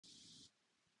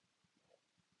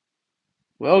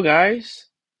Well, guys,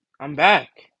 I'm back.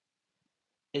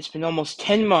 It's been almost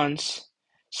 10 months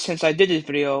since I did this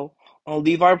video on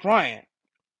Levi Bryant,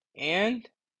 and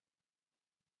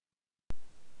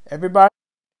Everybody,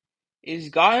 it's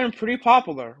gotten pretty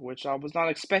popular, which I was not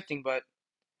expecting, but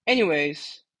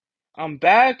anyways, I'm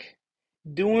back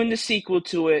doing the sequel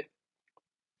to it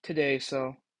today,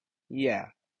 so yeah.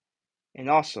 And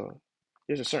also,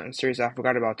 there's a certain series I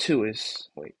forgot about too,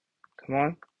 wait, come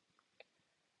on.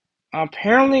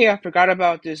 Apparently I forgot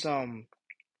about this,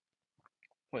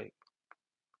 wait,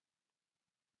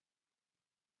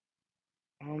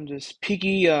 this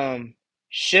piggy,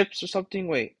 ships or something,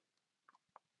 wait,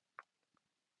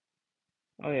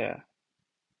 oh yeah.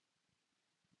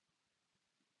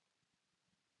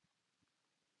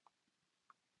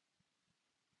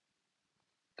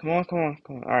 Come on.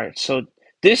 Alright, so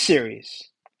this series,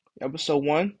 episode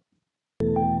 1,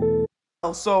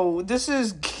 so this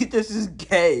is this is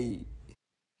gay.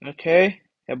 okay?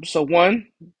 Episode 1,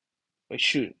 wait,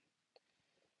 shoot.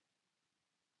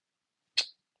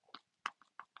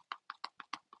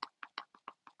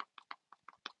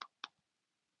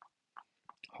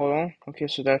 Hold on. Okay,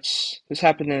 so this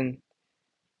happened in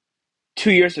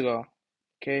 2 years ago.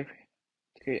 Okay,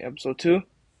 okay, episode 2,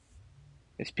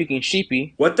 it's Peking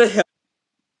Sheepy. What the hell?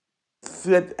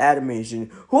 Flip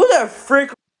animation. Who the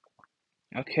frick?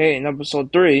 Okay, in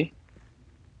episode 3,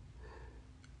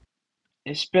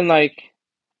 it's been like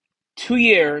 2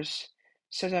 years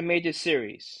since I made this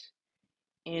series.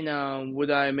 And,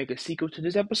 would I make a sequel to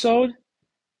this episode?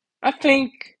 I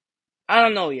think I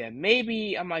don't know yet.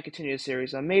 Maybe I might continue the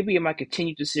series. Maybe I might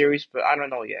continue the series, but I don't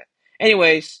know yet.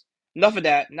 Anyways, enough of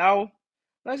that. Now,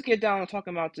 let's get down to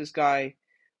talking about this guy,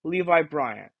 Levi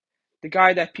Bryant, the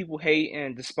guy that people hate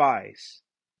and despise.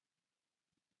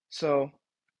 So,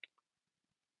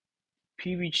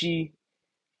 PBG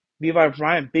Levi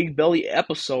Bryant Big Belly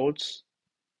episodes.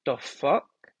 The fuck?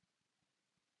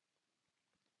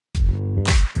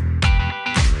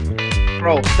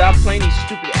 Bro, stop playing these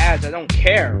stupid ads. I don't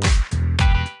care.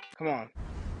 Come on.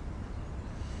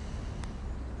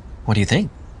 What do you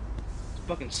think? This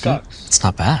fucking sucks. It's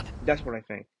not bad. That's what I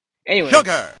think. Anyways,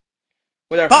 Sugar,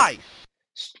 whatever. spice,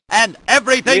 and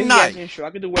everything Lazy ass nice. intro.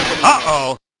 I could do worse editing this.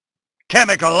 Uh-oh,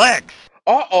 chemical X.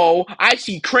 Uh-oh, I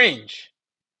see cringe.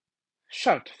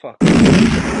 Shut the fuck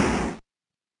up.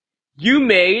 You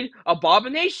made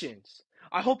abominations.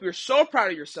 I hope you're so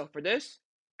proud of yourself for this.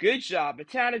 Good job. A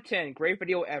 10 out of 10. Great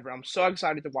video ever. I'm so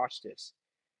excited to watch this.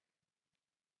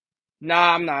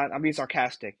 Nah, I'm not. I'm being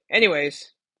sarcastic.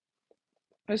 Anyways,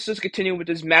 let's just continue with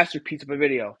this masterpiece of a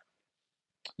video.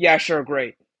 Yeah, sure,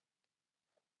 great.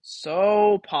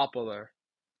 So popular.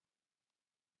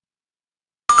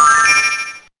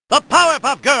 The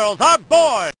Powerpuff Girls are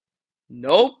born.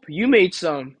 Nope, you made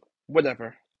some.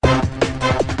 Whatever.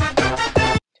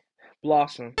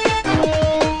 Blossom.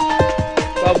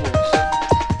 Bubbles.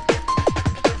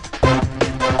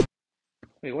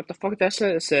 Wait, what the fuck that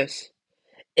says? It says,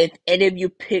 if any of you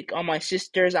pick on my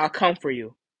sisters, I'll come for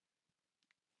you.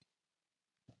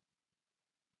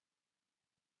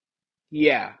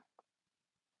 Yeah.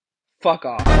 Fuck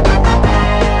off.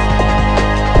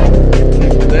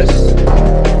 This.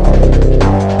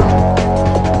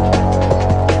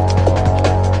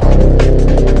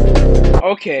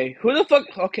 Okay, who the fuck?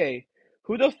 Okay,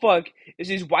 who the fuck is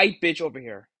this white bitch over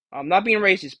here? I'm not being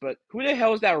racist, but who the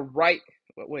hell is that right?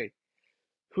 Wait,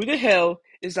 who the hell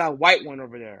is that white one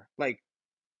over there? Like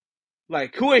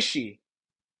who is she?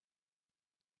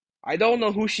 I don't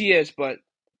know who she is, but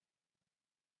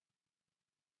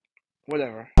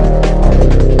whatever.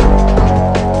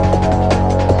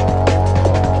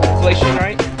 Inflation,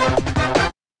 right?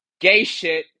 Gay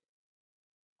shit.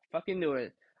 Fucking knew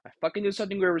it. I fucking knew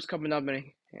something weird was coming up, and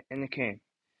it came.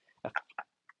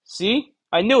 See?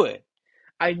 I knew it.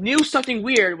 I knew something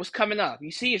weird was coming up. You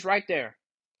see, it's right there.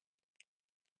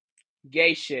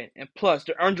 Gay shit. And plus,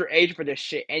 they're underage for this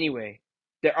shit anyway.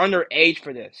 They're underage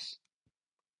for this.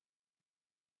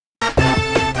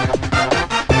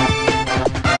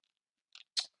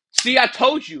 See, I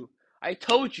told you. I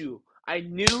told you. I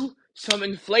knew some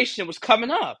inflation was coming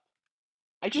up.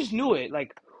 I just knew it.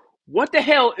 Like, what the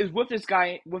hell is with this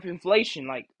guy with inflation?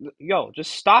 Like, yo,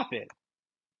 just stop it.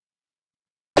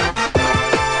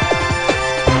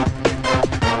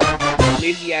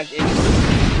 Lazy ass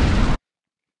idiot.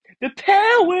 The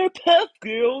Powerpuff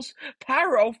Girls.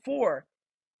 Power of 4.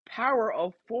 Power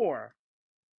of 4.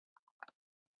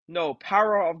 No,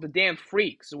 Power of the Damn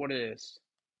Freaks is what it is.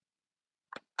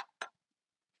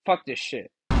 Fuck this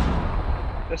shit.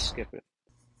 Let's skip it.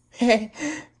 Hey,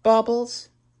 Bubbles.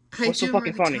 I What's so do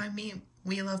remember fucking the funny? time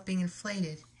we love being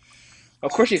inflated.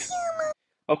 Of course you.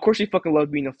 Of course she fucking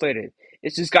loves being inflated.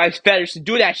 It's this guy's fetish to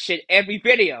do that shit every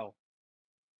video.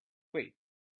 Wait,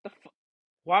 the fuck?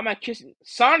 Why am I kissing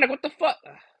Sonic? What the fuck?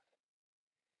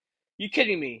 You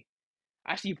kidding me?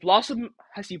 I see Blossom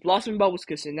and Bubbles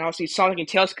kissing. Now I see Sonic and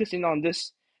Tails kissing on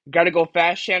this Gotta Go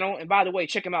Fast channel. And by the way,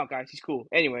 check him out, guys. He's cool.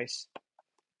 Anyways,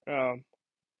 um,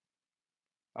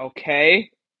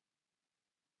 okay.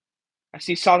 I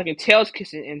see Sonic and Tails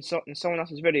kissing in someone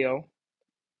else's video.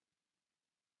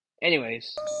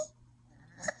 Anyways,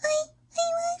 I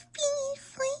love being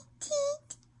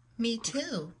inflated. Me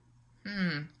too.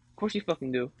 of course you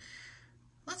fucking do.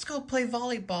 Let's go play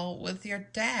volleyball with your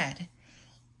dad.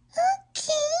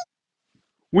 Okay.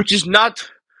 Which is not,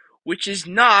 which is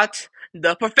not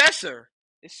the professor.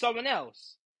 It's someone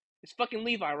else. It's fucking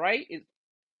Levi, right?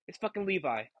 It's fucking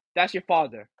Levi. That's your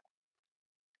father.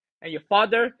 And your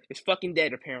father is fucking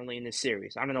dead, apparently, in this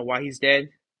series. I don't know why he's dead.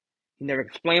 He never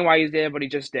explained why he's dead, but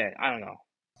he's just dead. I don't know.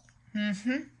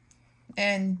 Mm-hmm.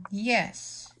 And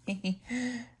yes,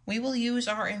 we will use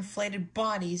our inflated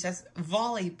bodies as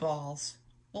volleyballs.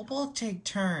 We'll both take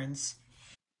turns.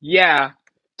 Yeah,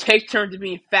 take turns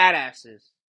being fat asses.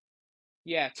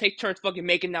 Yeah, take turns fucking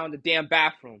making out in the damn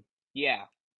bathroom. Yeah.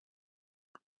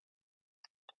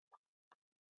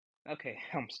 Okay,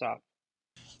 stop.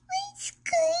 That's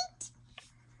good.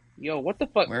 Yo, what the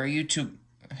fuck? Where are you two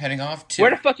heading off Where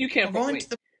to? the fuck you came We're from? going to Wait,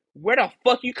 the where the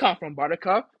fuck you come from,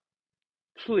 Buttercup?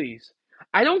 Please.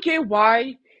 I don't get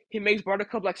why he makes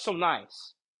Buttercup like so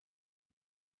nice.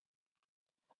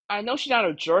 I know she's not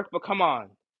a jerk, but come on.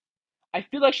 I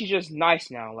feel like she's just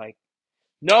nice now. Like,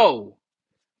 no.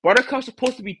 Buttercup's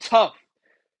supposed to be tough.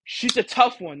 She's a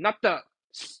tough one, not the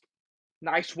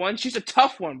nice one. She's a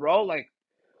tough one, bro. Like,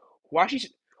 why she's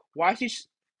why is she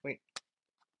wait,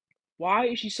 why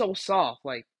is she so soft?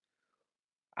 Like,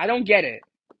 I don't get it.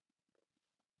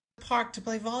 park to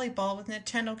play volleyball with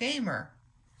Nintendo Gamer.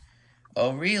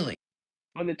 Oh, really?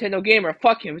 On Nintendo Gamer,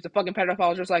 fuck him. He's a fucking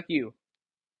pedophile just like you.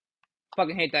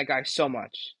 Fucking hate that guy so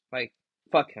much. Like,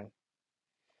 fuck him.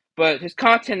 But his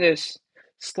content is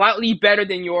slightly better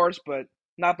than yours, but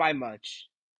not by much.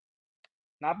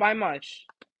 Not by much.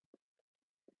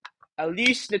 At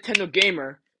least Nintendo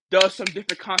Gamer does some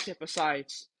different content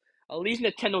besides. At least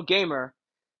Nintendo Gamer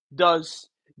does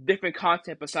different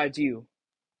content besides you.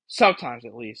 Sometimes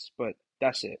at least, but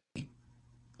that's it.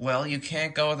 Well, you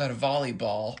can't go without a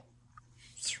volleyball.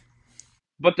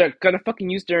 But they're gonna fucking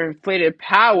use their inflated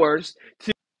powers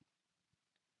to.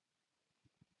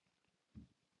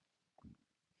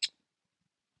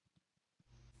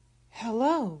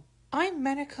 Hello, I'm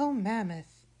Medical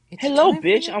Mammoth. It's Hello, time for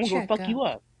bitch. your I'm gonna fuck you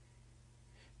checkup. up.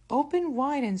 Open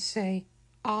wide and say,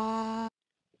 ah.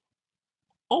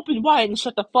 Open wide and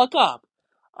shut the fuck up.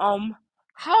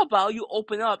 How about you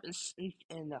open up and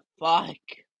the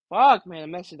fuck, man, I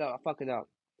messed it up. I fucked it up.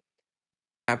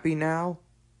 Happy now?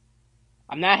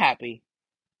 I'm not happy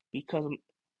because I'm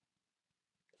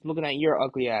looking at your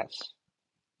ugly ass.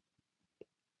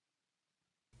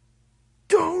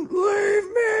 Don't leave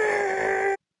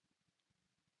me!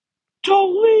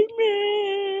 Don't leave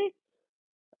me.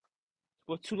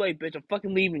 Well, too late, bitch. I'm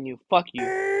fucking leaving you. Fuck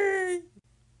you.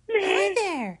 Hi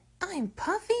there, I'm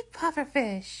Puffy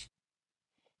Pufferfish.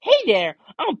 Hey there,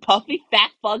 I'm Puffy,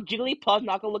 fat fuck, jigglypuff,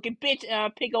 knuckle looking bitch, and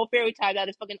I'm a pink old fairy type that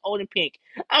is fucking old and pink.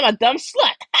 I'm a dumb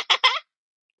slut.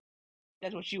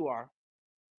 That's what you are.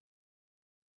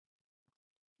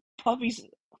 Puffy's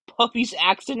Puffy's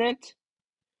accident.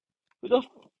 Who the?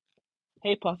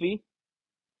 Hey Puffy.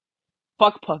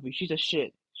 Fuck Puffy. She's a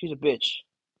shit. She's a bitch.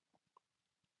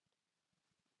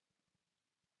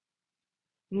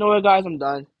 You know what, guys? I'm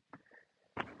done.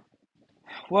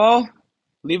 Well,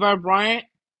 Levi Bryant,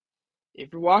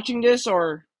 if you're watching this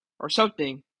or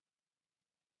something,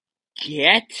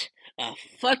 get a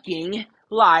fucking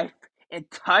life and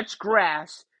touch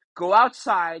grass. Go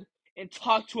outside and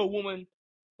talk to a woman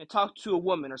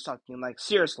or something. Like,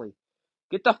 seriously.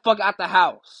 Get the fuck out the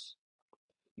house.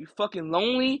 You fucking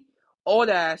lonely, old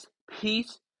ass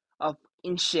piece of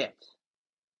shit.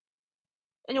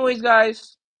 Anyways,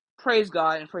 guys, praise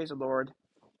God and praise the Lord.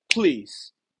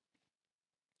 Please.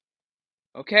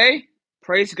 Okay?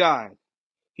 Praise God.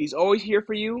 He's always here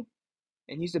for you,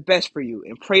 and He's the best for you.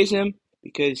 And praise Him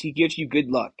because He gives you good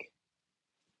luck.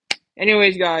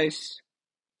 Anyways, guys,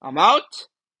 I'm out,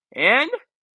 and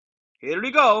here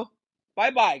we go.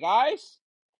 Bye-bye, guys.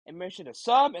 And make sure to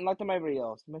sub and like my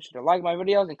videos. Make sure to like my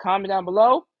videos and comment down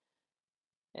below.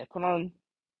 And put on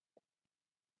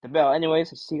the bell.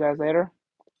 Anyways, I'll see you guys later.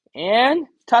 And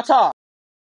ta-ta!